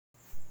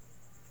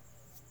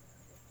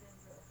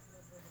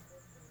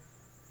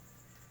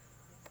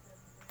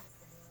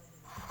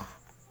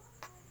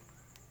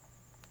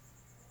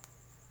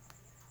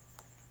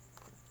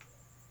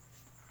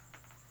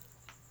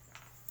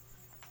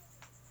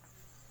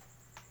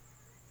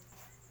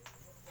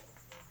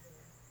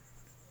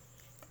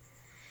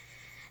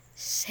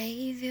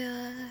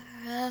Savior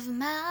of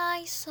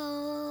my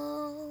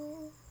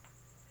soul,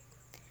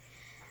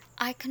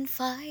 I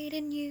confide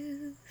in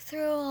you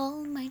through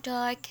all my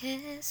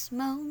darkest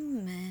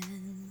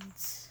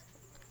moments.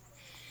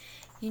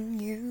 In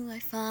you I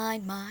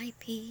find my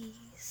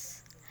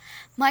peace,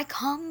 my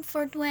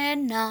comfort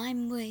when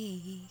I'm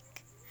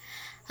weak.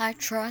 I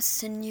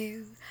trust in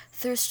you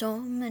through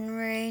storm and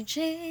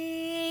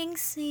raging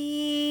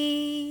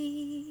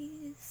seas.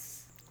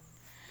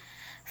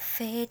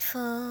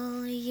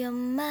 Faithful, you're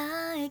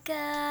my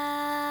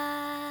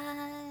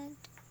God.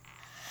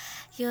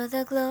 You're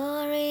the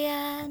glory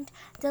and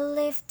the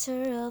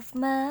lifter of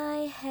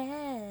my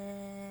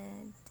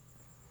head.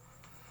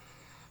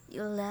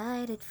 Your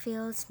light, it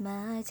fills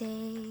my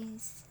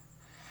days.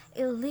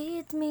 You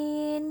lead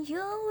me in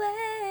your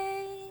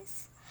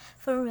ways.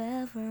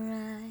 Forever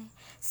I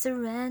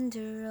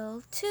surrender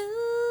all to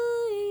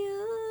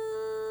you.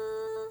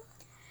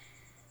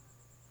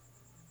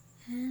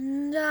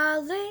 And I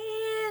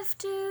live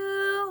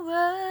to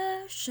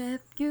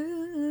worship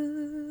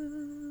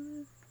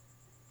you.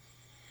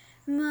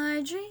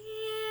 My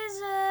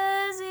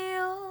Jesus,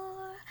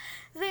 you're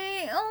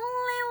the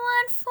only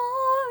one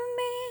for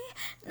me.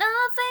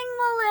 Nothing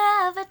will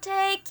ever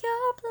take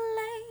your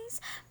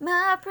place,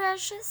 my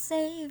precious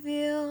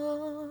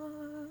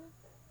Savior.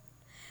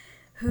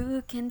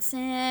 Who can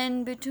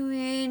stand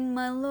between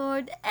my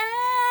Lord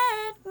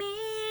and me?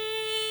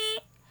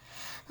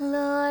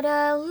 Lord,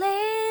 I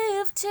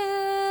live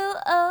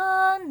to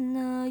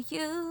honor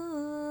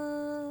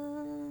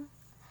you,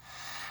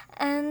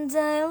 and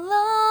I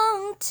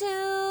long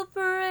to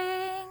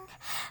bring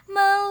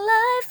my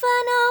life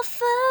an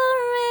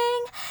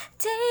offering.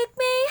 Take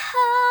me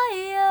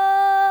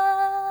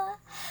higher,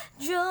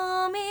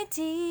 draw me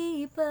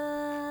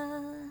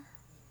deeper.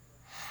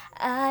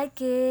 I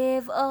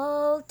give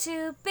all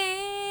to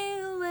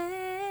be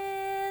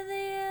with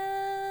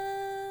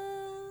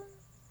you.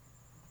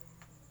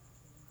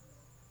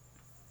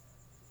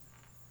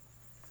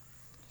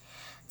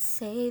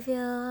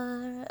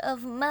 Savior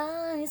of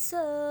my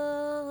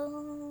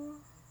soul,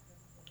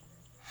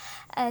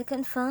 I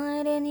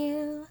confide in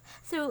you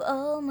through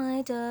all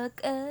my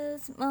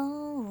darkest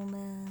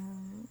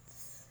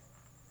moments.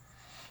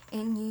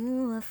 In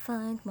you I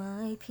find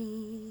my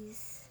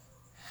peace,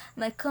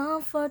 my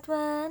comfort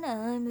when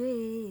I'm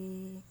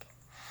weak.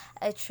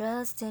 I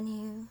trust in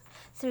you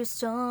through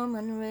storm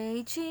and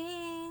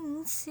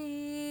raging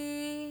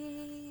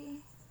sea.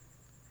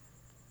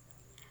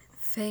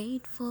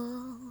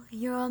 Faithful,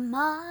 you're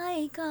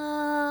my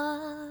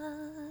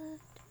God.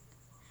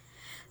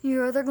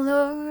 You're the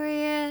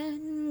glory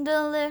and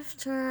the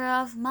lifter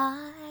of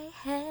my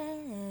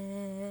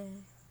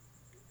head.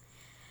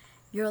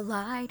 Your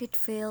light, it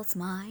fills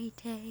my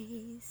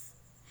days.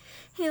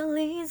 He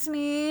leads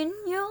me in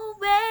your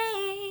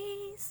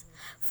ways.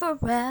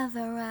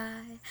 Forever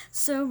I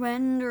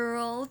surrender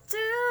all to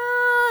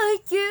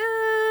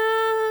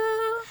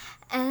you.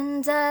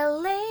 And I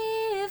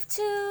live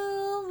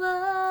to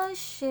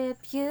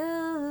worship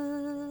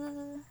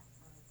you.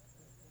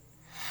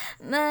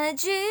 My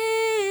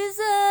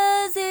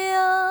Jesus,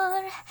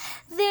 you're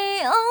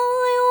the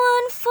only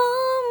one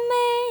for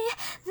me.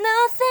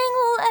 Nothing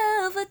will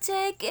ever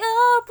take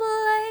your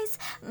place,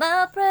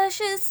 my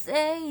precious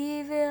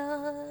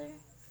Savior.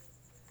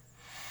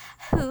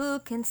 Who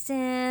can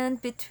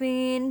stand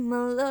between my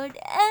Lord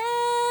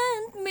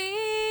and me?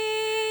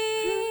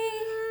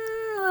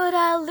 Lord,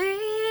 I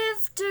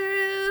live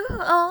to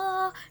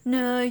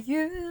honor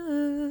you,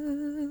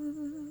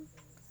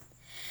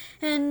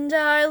 and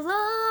I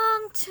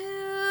long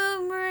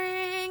to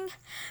bring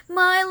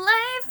my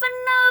life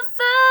an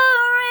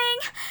offering.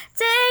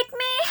 Take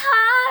me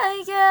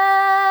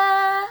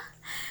higher,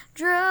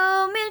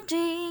 draw me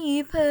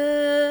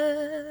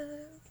deeper.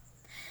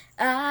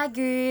 I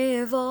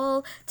give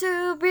all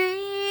to be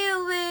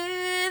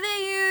with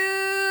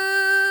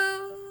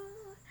you.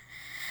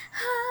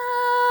 Ah.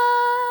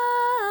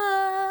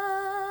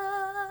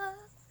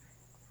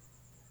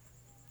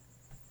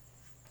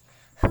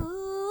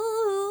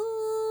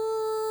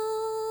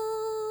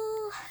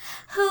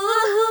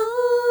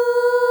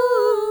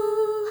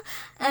 Ooh,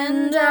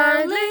 and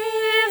I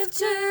live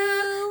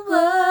to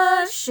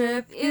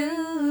worship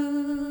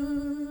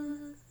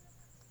you.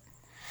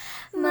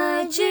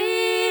 My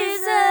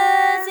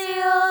Jesus,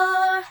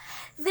 you're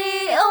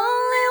the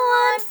only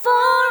one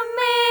for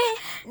me.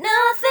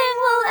 Nothing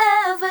will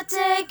ever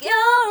take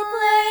your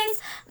place,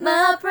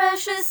 my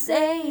precious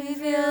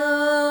Savior.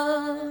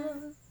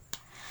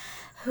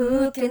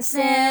 Who can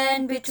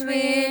stand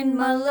between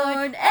my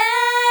Lord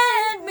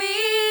and me?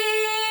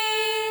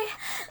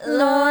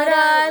 Lord,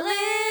 I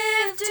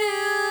live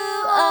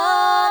to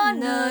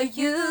honor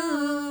you,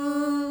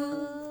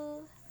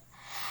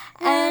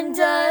 and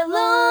I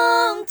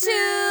long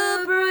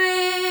to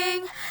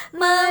bring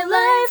my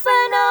life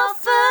an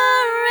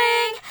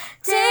offering.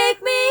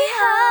 Take me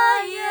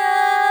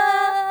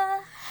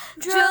higher,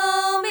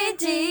 draw me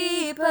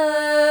deeper.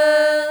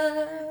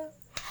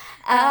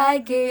 I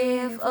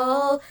give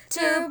all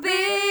to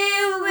be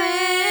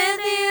with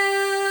you.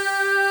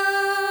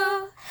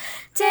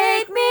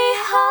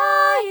 heart.